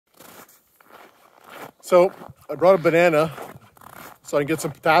So I brought a banana so I can get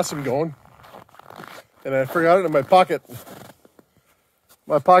some potassium going. And I forgot it in my pocket.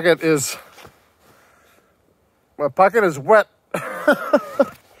 My pocket is wet.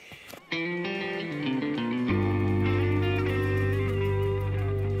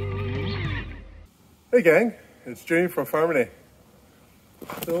 Hey gang, it's Jamie from Farm&A.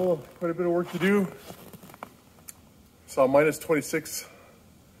 Still quite a bit of work to do. Saw minus 26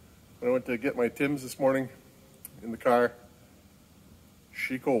 when I went to get my Timbs this morning in the car.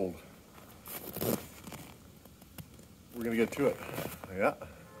 She cold. We're gonna get to it. Yeah.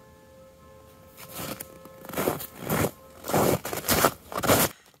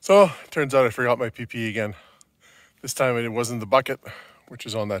 So, turns out I forgot my PPE again. This time it wasn't the bucket, which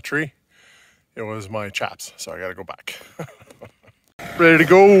is on that tree. It was my chaps, so I gotta go back. Ready to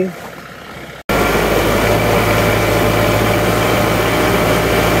go.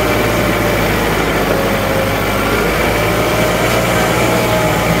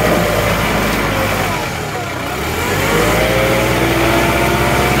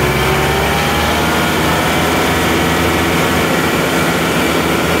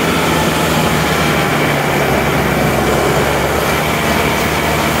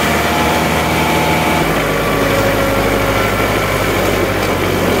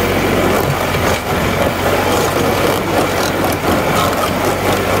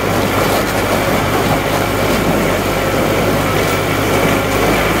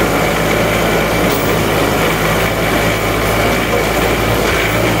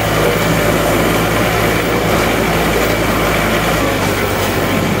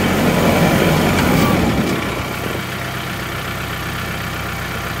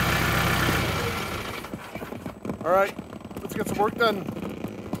 All right, let's get some work done.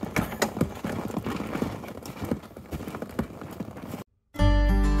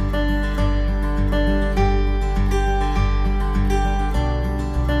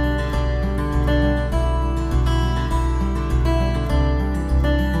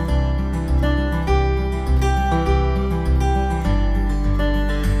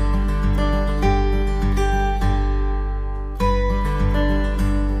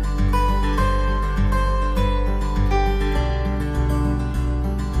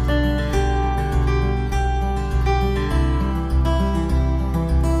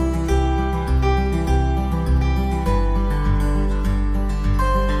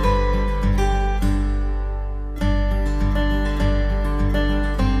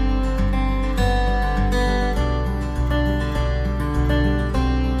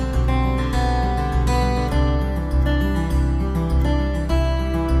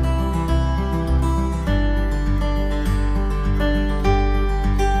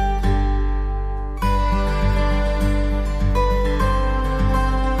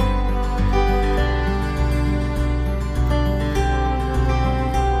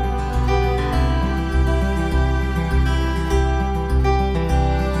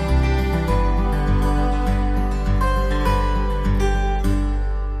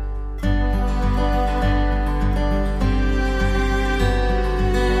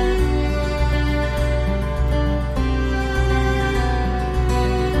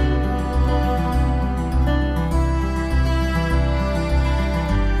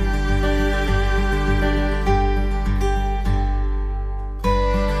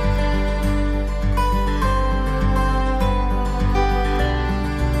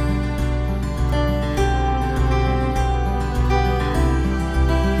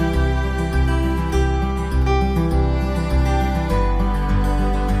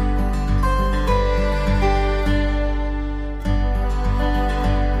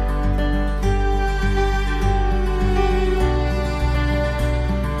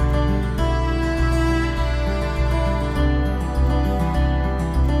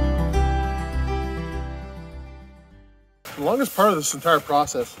 The longest part of this entire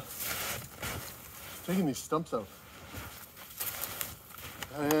process is taking these stumps out.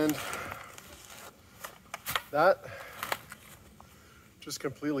 And that just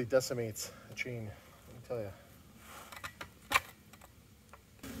completely decimates the chain, let me tell you.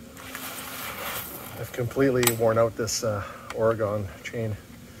 I've completely worn out this Oregon chain.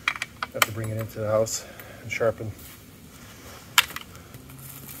 I have to bring it into the house and sharpen.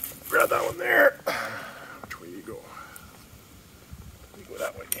 Grab that one there. Which way you go? You go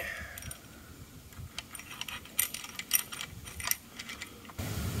that way.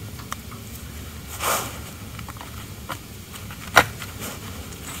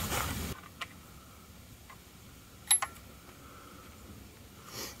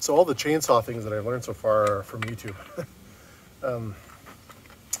 So all the chainsaw things that I've learned so far are from YouTube.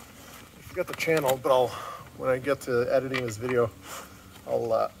 forget the channel, but when I get to editing this video,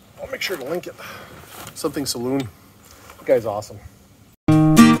 I'll make sure to link it. Something Saloon. The guy's awesome.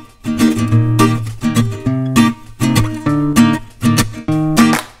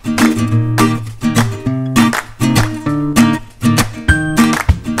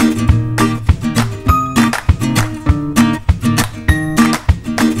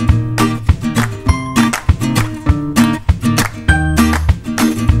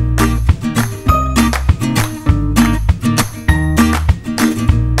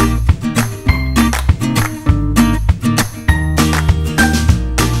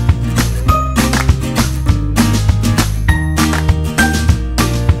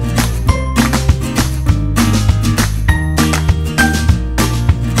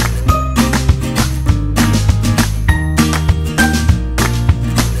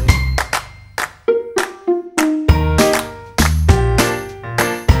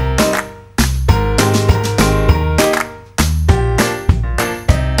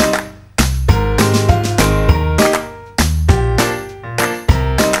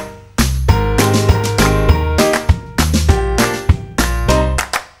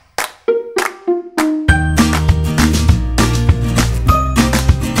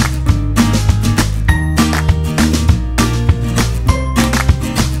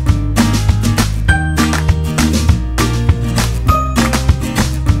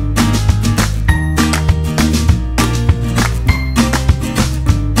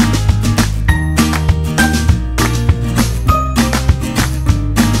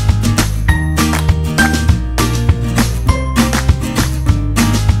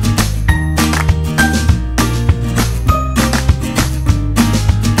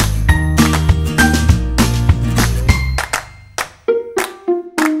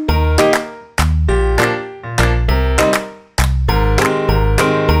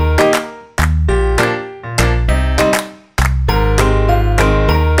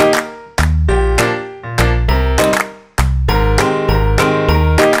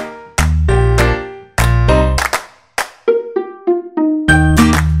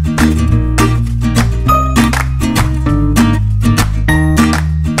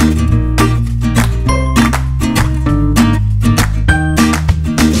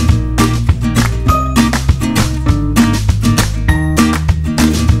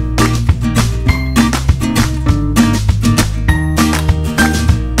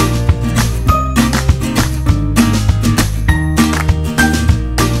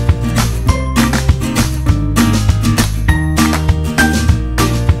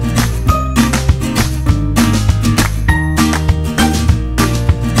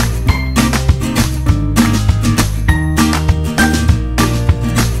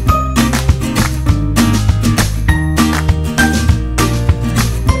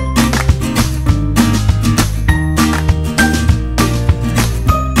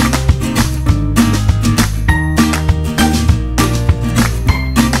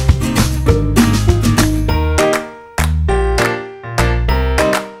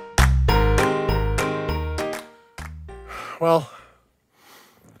 Well,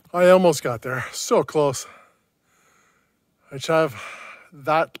 I almost got there. So close. I just have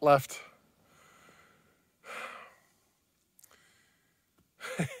that left.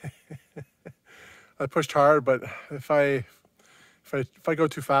 I pushed hard, but if I go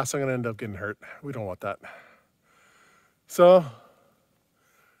too fast, I'm gonna end up getting hurt. We don't want that. So,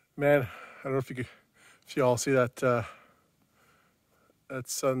 man, I don't know if you all see that that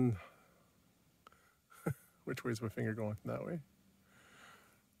sun. Which way is my finger going? That way.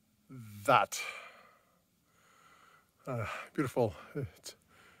 That. Beautiful. It's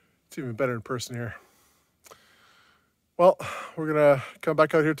even better in person here. Well, we're gonna come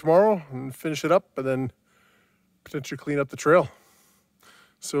back out here tomorrow and finish it up, and then potentially clean up the trail.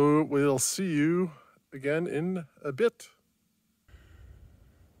 So we'll see you again in a bit.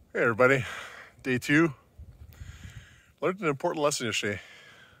 Hey everybody, day 2. Learned an important lesson yesterday.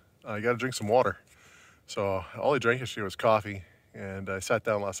 You gotta drink some water. So all I drank yesterday was coffee, and I sat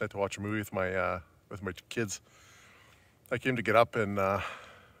down last night to watch a movie with my kids. I came to get up, and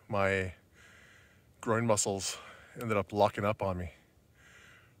my groin muscles ended up locking up on me.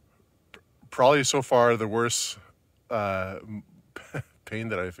 Probably so far the worst pain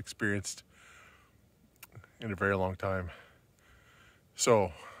that I've experienced in a very long time.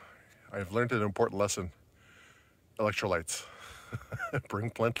 So I've learned an important lesson. Electrolytes.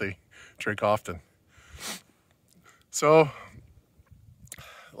 Bring plenty, drink often. So,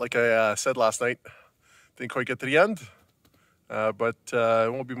 like I said last night, didn't quite get to the end, but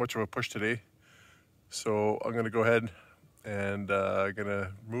it won't be much of a push today. So I'm going to go ahead and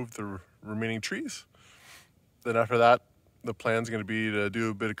gonna remove the remaining trees. Then after that, the plan's gonna be to do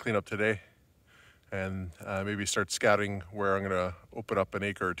a bit of cleanup today, and maybe start scouting where I'm gonna open up an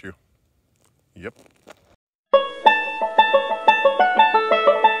acre or two. Yep.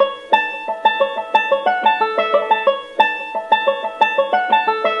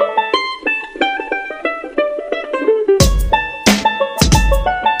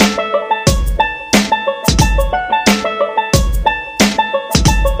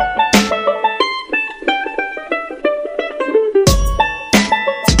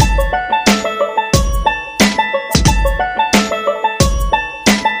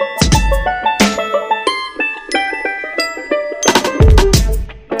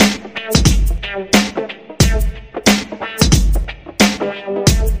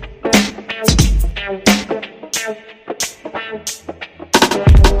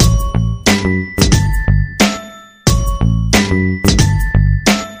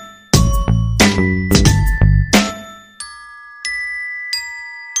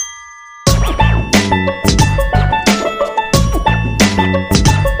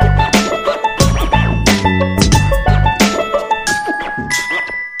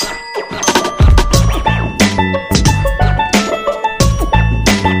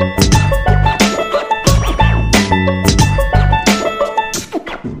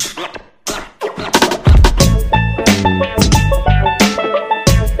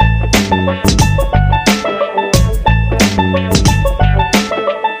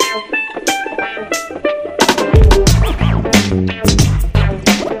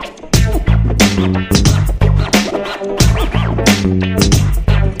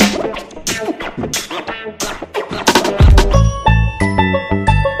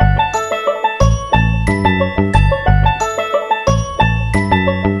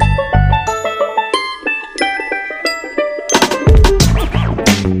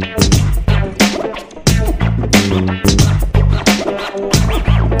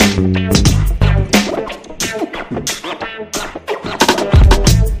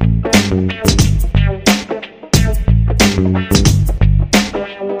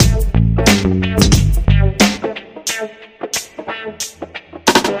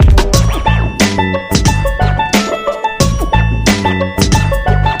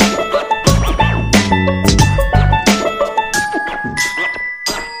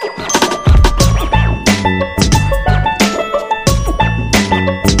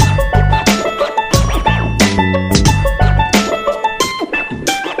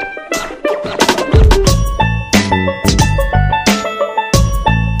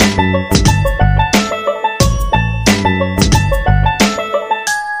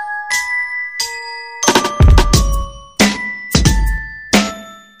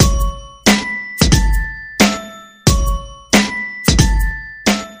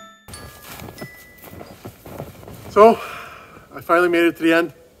 So I finally made it to the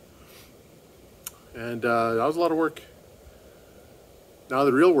end, and that was a lot of work. Now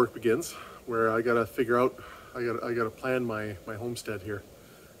the real work begins, where I gotta figure out, I gotta plan my homestead here,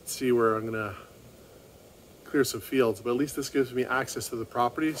 see where I'm gonna clear some fields. But at least this gives me access to the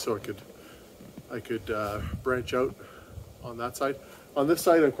property, so I could branch out on that side. On this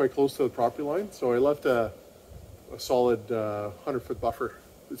side, I'm quite close to the property line, so I left a solid 100-foot buffer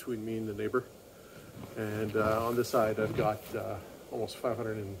between me and the neighbor. And on this side, I've got almost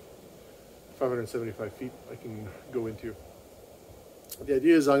 575 feet I can go into. The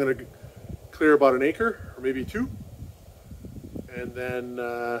idea is I'm going to clear about an acre or maybe two, and then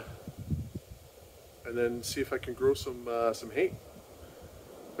see if I can grow some hay.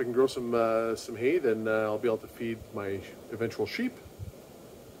 If I can grow some hay, then I'll be able to feed my eventual sheep,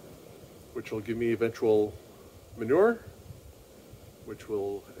 which will give me eventual manure, which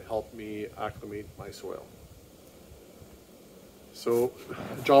will help me acclimate my soil. So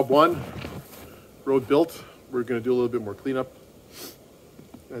job one, road built. We're going to do a little bit more cleanup.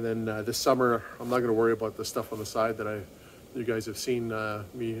 And then this summer, I'm not going to worry about the stuff on the side that you guys have seen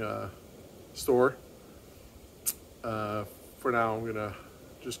me store. For now, I'm going to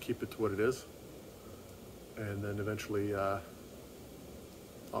just keep it to what it is. And then eventually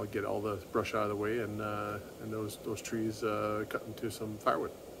I'll get all the brush out of the way and those trees cut into some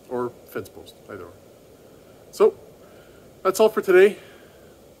firewood or fence post, either or. So that's all for today.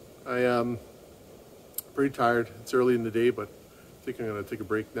 I am pretty tired. It's early in the day, but I think I'm going to take a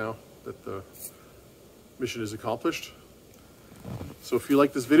break now that the mission is accomplished. So if you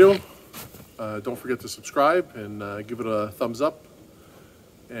like this video, don't forget to subscribe and give it a thumbs up.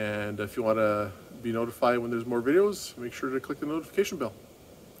 And if you want to be notified when there's more videos, make sure to click the notification bell.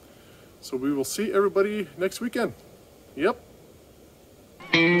 So we will see everybody next weekend. Yep.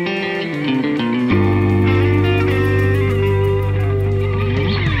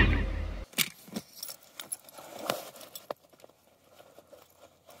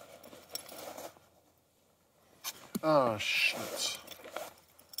 Oh, shit.